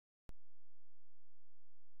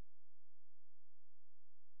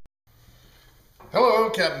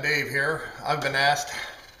Captain Dave here. I've been asked,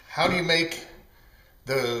 how do you make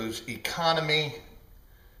those economy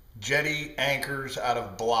jetty anchors out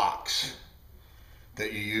of blocks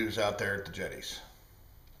that you use out there at the jetties?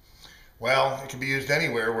 Well, it can be used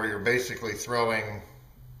anywhere where you're basically throwing,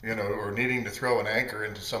 or needing to throw an anchor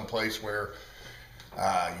into some place where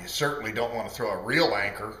you certainly don't want to throw a real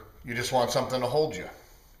anchor. You just want something to hold you.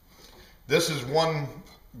 This is one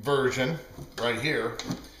version right here.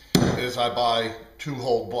 Is I buy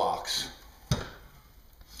 2-hole blocks.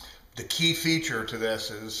 The key feature to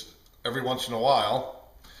this is every once in a while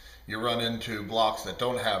you run into blocks that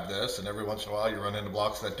don't have this, and every once in a while you run into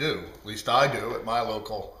blocks that do. At least I do at my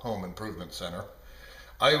local home improvement center.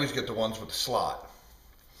 I always get the ones with the slot.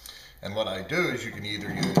 And what I do is you can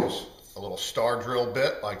either use a little star drill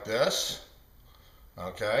bit like this,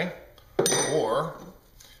 okay, or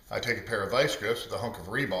I take a pair of vice grips with a hunk of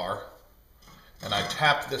rebar and I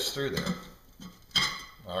tap this through there.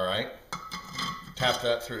 All right, tap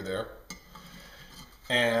that through there.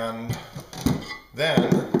 And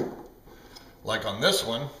then, like on this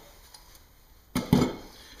one,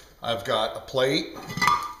 I've got a plate,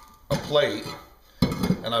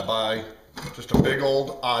 and I buy just a big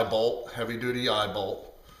old eye bolt, heavy duty eye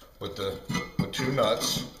bolt with the 2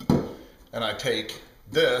 nuts, and I take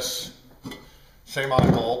this same eye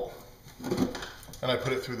bolt and I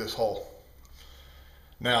put it through this hole.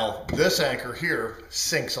 Now, this anchor here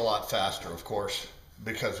sinks a lot faster, of course,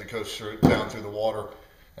 because it goes down through the water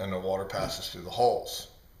and the water passes through the holes.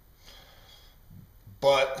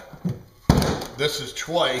 But this is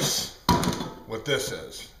twice what this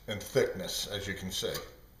is in thickness, as you can see.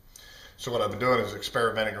 So what I've been doing is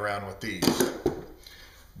experimenting around with these.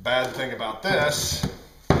 Bad thing about this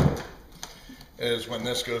is when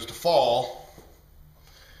this goes to fall,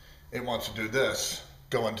 it wants to do this,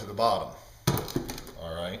 go into the bottom.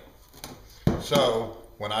 All right, so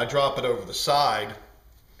when I drop it over the side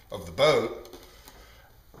of the boat,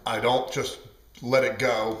 I don't just let it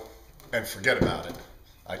go and forget about it.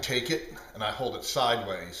 I take it and I hold it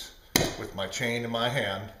sideways with my chain in my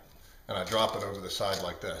hand, and I drop it over the side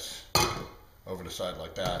like this, over the side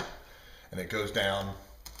like that, and it goes down.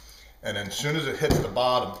 And then as soon as it hits the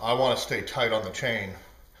bottom, I want to stay tight on the chain,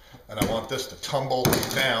 and I want this to tumble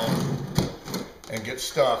down and get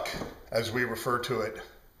stuck, as we refer to it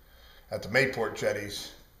at the Mayport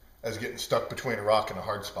jetties, as getting stuck between a rock and a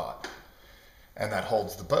hard spot. And that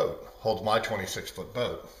holds the boat, holds my 26-foot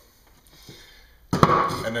boat.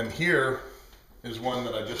 And then here is one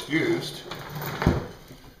that I just used,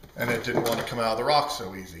 and it didn't want to come out of the rock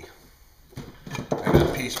so easy. And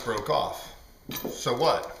that piece broke off. So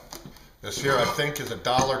what? This here I think is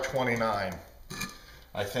 $1.29.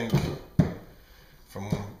 I think, from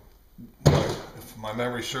if my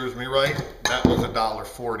memory serves me right, that was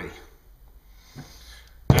 $1.40.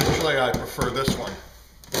 Actually, I prefer this one.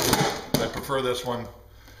 I prefer this one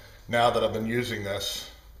now that I've been using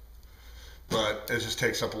this, but it just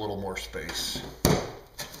takes up a little more space.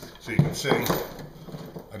 So you can see,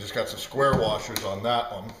 I just got some square washers on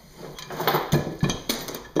that one.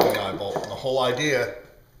 The eye bolt. And the whole idea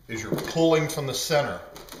is you're pulling from the center.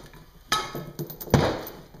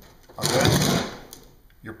 On this,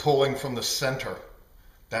 you're pulling from the center.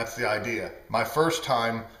 That's the idea. My first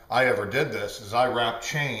time I ever did this is I wrapped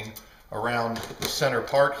chain around the center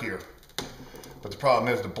part here. But the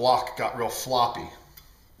problem is the block got real floppy.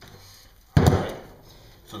 All right.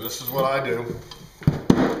 So this is what I do.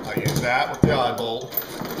 I use that with the eye bolt,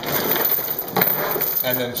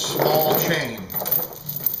 and then small chain.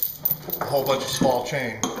 A whole bunch of small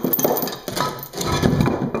chain.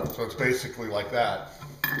 So it's basically like that.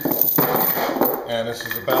 And this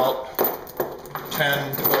is about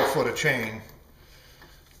 10, 12 foot of chain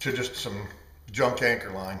to just some junk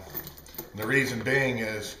anchor line. And the reason being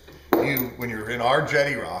is, when you're in our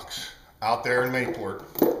jetty rocks out there in Mayport,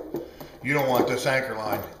 you don't want this anchor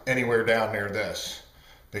line anywhere down near this,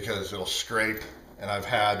 because it'll scrape, and I've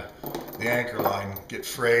had the anchor line get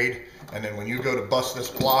frayed, and then when you go to bust this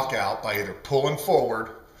block out by either pulling forward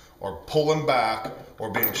or pulling back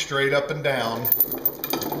or being straight up and down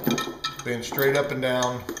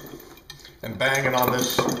and banging on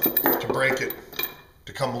this to break it,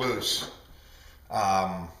 to come loose,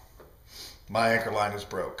 my anchor line is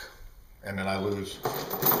broke, and then I lose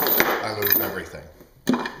everything.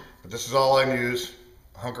 But this is all I use: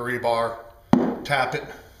 a hunk of rebar, tap it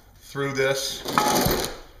through this.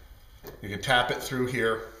 You can tap it through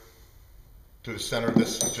here to the center.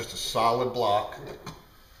 This is just a solid block,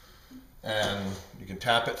 and you can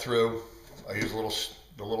tap it through. I use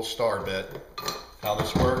the little star bit. How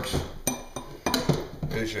this works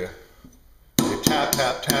is you tap,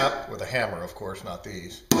 tap, tap with a hammer, of course, not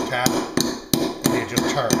these. Tap, and you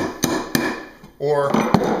just turn. Or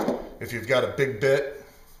if you've got a big bit,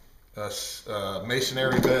 a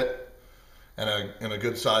masonry bit, and a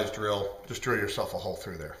good sized drill, just drill yourself a hole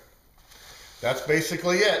through there. That's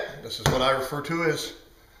basically it. This is what I refer to as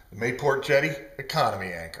the Mayport Jetty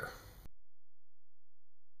economy anchor.